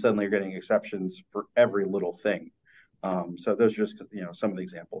 you suddenly are getting exceptions for every little thing. So those are just, some of the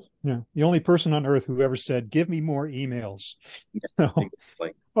examples. Yeah. The only person on earth who ever said, give me more emails. Yeah,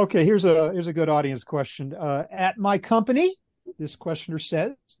 exactly. Okay. Here's a good audience question. At my company, this questioner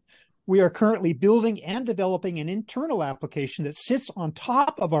says, we are currently building and developing an internal application that sits on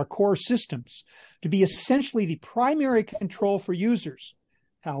top of our core systems to be essentially the primary control for users.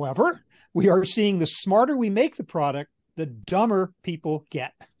 However, we are seeing the smarter we make the product, the dumber people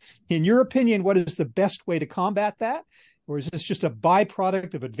get. In your opinion, what is the best way to combat that? Or is this just a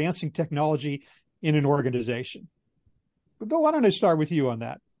byproduct of advancing technology in an organization? But Bill, why don't I start with you on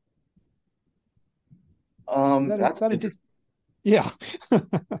that? Yeah.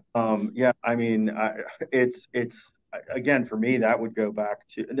 Yeah. I mean, it's again, for me, that would go back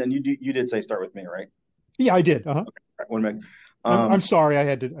to, and then you did say start with me, right? Yeah, I did. Okay, 1 minute. I'm sorry. I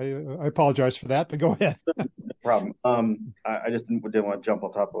apologize for that, but go ahead. No problem. I just didn't want to jump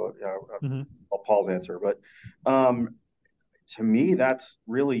on top of Paul's answer, but to me, that's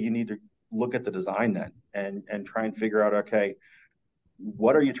really, you need to look at the design then and try and figure out, okay,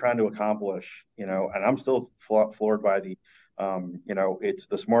 what are you trying to accomplish? And I'm still floored by the, it's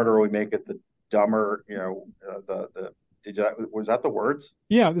the smarter we make it, the dumber, was that the words?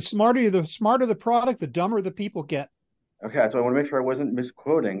 Yeah. The smarter the product, the dumber the people get. Okay, so I want to make sure I wasn't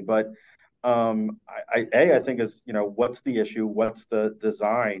misquoting, but I think is, what's the issue? What's the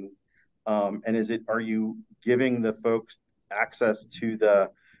design? And are you giving the folks access to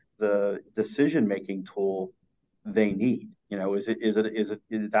the decision-making tool they need? Is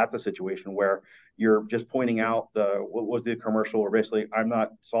that the situation where you're just pointing out what was the commercial, where basically I'm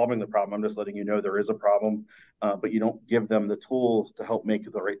not solving the problem, I'm just letting you know there is a problem, but you don't give them the tools to help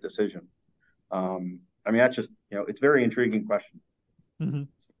make the right decision. I mean, that's just, it's a very intriguing question. Mm-hmm.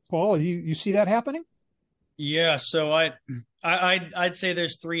 Paul, you see that happening? Yeah, so I'd say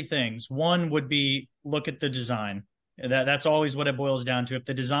there's three things. One would be look at the design. That's always what it boils down to. If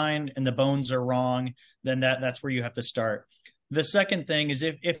the design and the bones are wrong, then that's where you have to start. The second thing is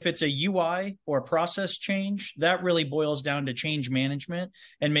if it's a UI or process change, that really boils down to change management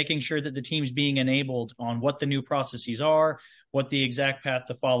and making sure that the team's being enabled on what the new processes are, what the exact path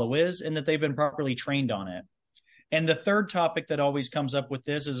to follow is, and that they've been properly trained on it. And the third topic that always comes up with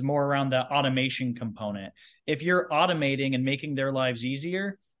this is more around the automation component. If you're automating and making their lives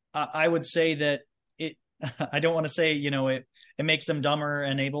easier, I would say that I don't want to say, it makes them dumber,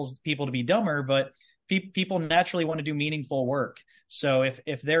 enables people to be dumber, but people naturally want to do meaningful work. So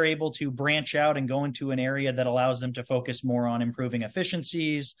if they're able to branch out and go into an area that allows them to focus more on improving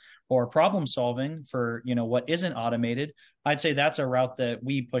efficiencies or problem solving for, what isn't automated, I'd say that's a route that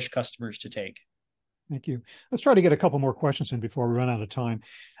we push customers to take. Thank you. Let's try to get a couple more questions in before we run out of time.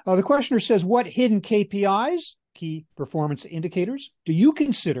 The questioner says, what hidden KPIs, key performance indicators, do you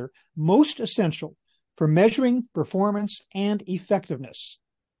consider most essential for measuring performance and effectiveness?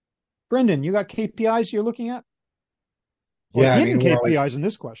 Brendan, you got KPIs you're looking at? Or hidden KPIs in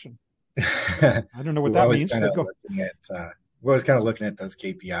this question. I don't know what that means. We're always kind of looking at those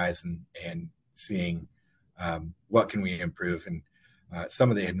KPIs and seeing what can we improve. And some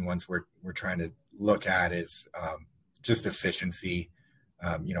of the hidden ones we're trying to look at is just efficiency.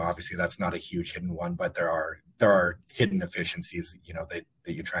 Obviously that's not a huge hidden one, but there are hidden efficiencies, that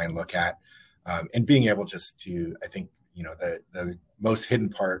you try and look at, and being able just to, I think, the most hidden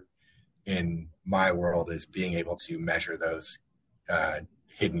part in my world is being able to measure those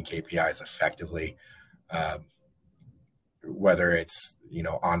hidden KPIs effectively, whether it's,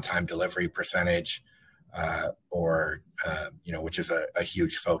 on-time delivery percentage, or which is a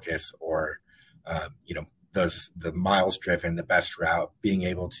huge focus, or the miles driven, the best route, being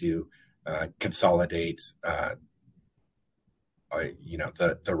able to consolidate the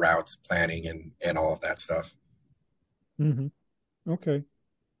routes planning and all of that stuff. Mm-hmm. Okay.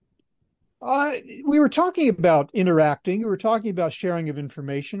 We were talking about interacting. We were talking about sharing of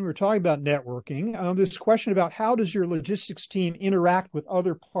information. We were talking about networking. This question about how does your logistics team interact with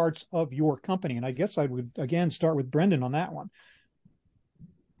other parts of your company? And I guess I would, again, start with Brendan on that one.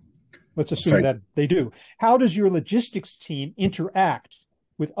 Let's assume that they do. How does your logistics team interact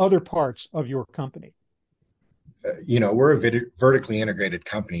with other parts of your company? We're a vertically integrated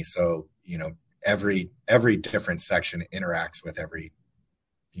company. So, every different section interacts with every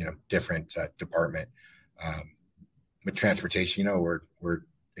different department. With transportation, we're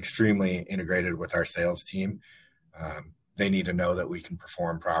extremely integrated with our sales team. They need to know that we can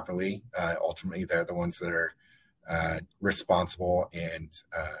perform properly. Ultimately, they're the ones that are responsible and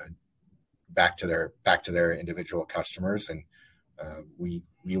back to their individual customers, and we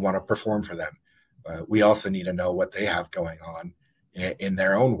want to perform for them. We also need to know what they have going on in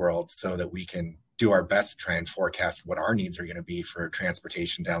their own world so that we can do our best to try and forecast what our needs are going to be for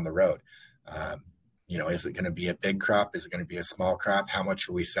transportation down the road. Is it going to be a big crop? Is it going to be a small crop? How much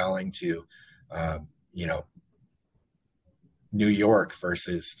are we selling to, New York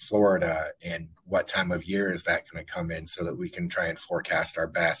versus Florida? And what time of year is that going to come in so that we can try and forecast our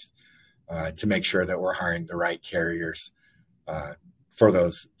best to make sure that we're hiring the right carriers for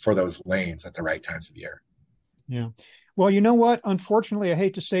those lanes at the right times of year. Yeah. Well, you know what? Unfortunately, I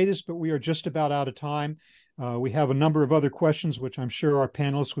hate to say this, but we are just about out of time. We have a number of other questions, which I'm sure our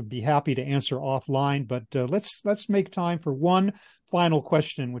panelists would be happy to answer offline. But let's make time for one final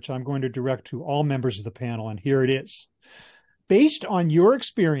question, which I'm going to direct to all members of the panel. And here it is. Based on your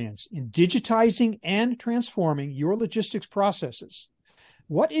experience in digitizing and transforming your logistics processes,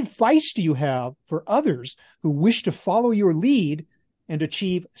 what advice do you have for others who wish to follow your lead and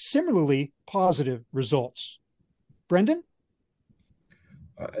achieve similarly positive results? Brendan?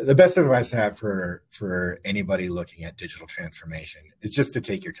 The best advice I have for anybody looking at digital transformation is just to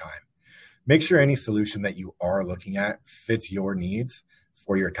take your time. Make sure any solution that you are looking at fits your needs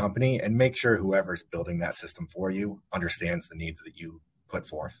for your company, and make sure whoever's building that system for you understands the needs that you put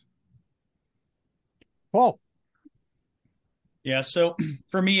forth. Paul? Yeah. So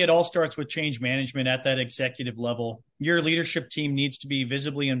for me, it all starts with change management at that executive level. Your leadership team needs to be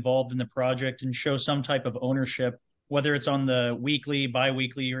visibly involved in the project and show some type of ownership, whether it's on the weekly,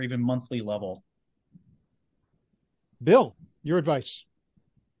 biweekly, or even monthly level. Bill, your advice.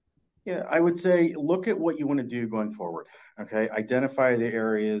 Yeah, I would say look at what you want to do going forward. Okay. Identify the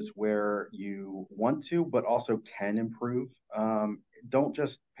areas where you want to, but also can improve. Don't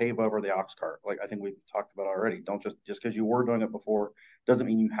just pave over the ox cart. Like I think we've talked about already. Don't just because you were doing it before doesn't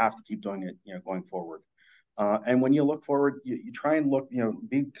mean you have to keep doing it, going forward. And when you look forward, you try and look,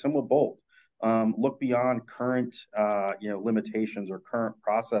 be somewhat bold. Look beyond current, limitations or current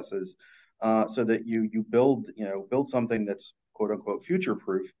processes, so that you build something that's quote unquote future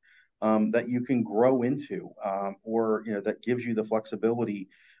proof, that you can grow into, or that gives you the flexibility,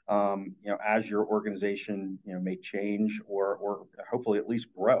 as your organization may change or hopefully at least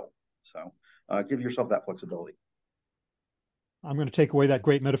grow. So give yourself that flexibility. I'm going to take away that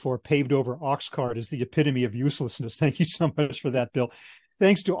great metaphor. Paved over ox cart is the epitome of uselessness. Thank you so much for that, Bill.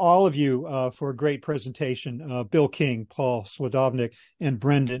 Thanks to all of you for a great presentation. Bill King, Paul Sladovnik, and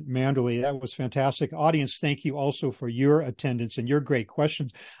Brendan Manderley. That was fantastic. Audience, thank you also for your attendance and your great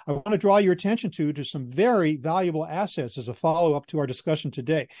questions. I want to draw your attention to some very valuable assets as a follow-up to our discussion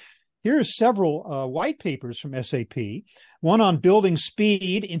today. Here's several white papers from SAP, one on building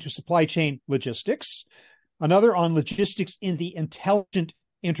speed into supply chain logistics, another on logistics in the intelligent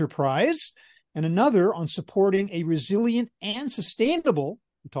enterprise, and another on supporting a resilient and sustainable,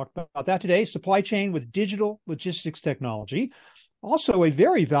 we talked about that today, supply chain with digital logistics technology. Also, a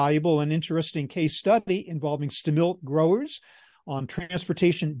very valuable and interesting case study involving Stimult growers on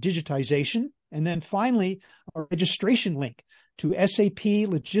transportation digitization. And then finally, a registration link to SAP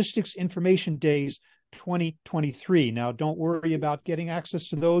Logistics Information Days 2023. Now, don't worry about getting access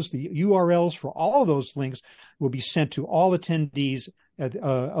to those. The URLs for all of those links will be sent to all attendees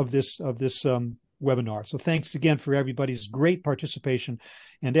of this webinar. So thanks again for everybody's great participation,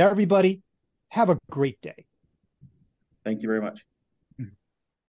 and everybody have a great day. Thank you very much.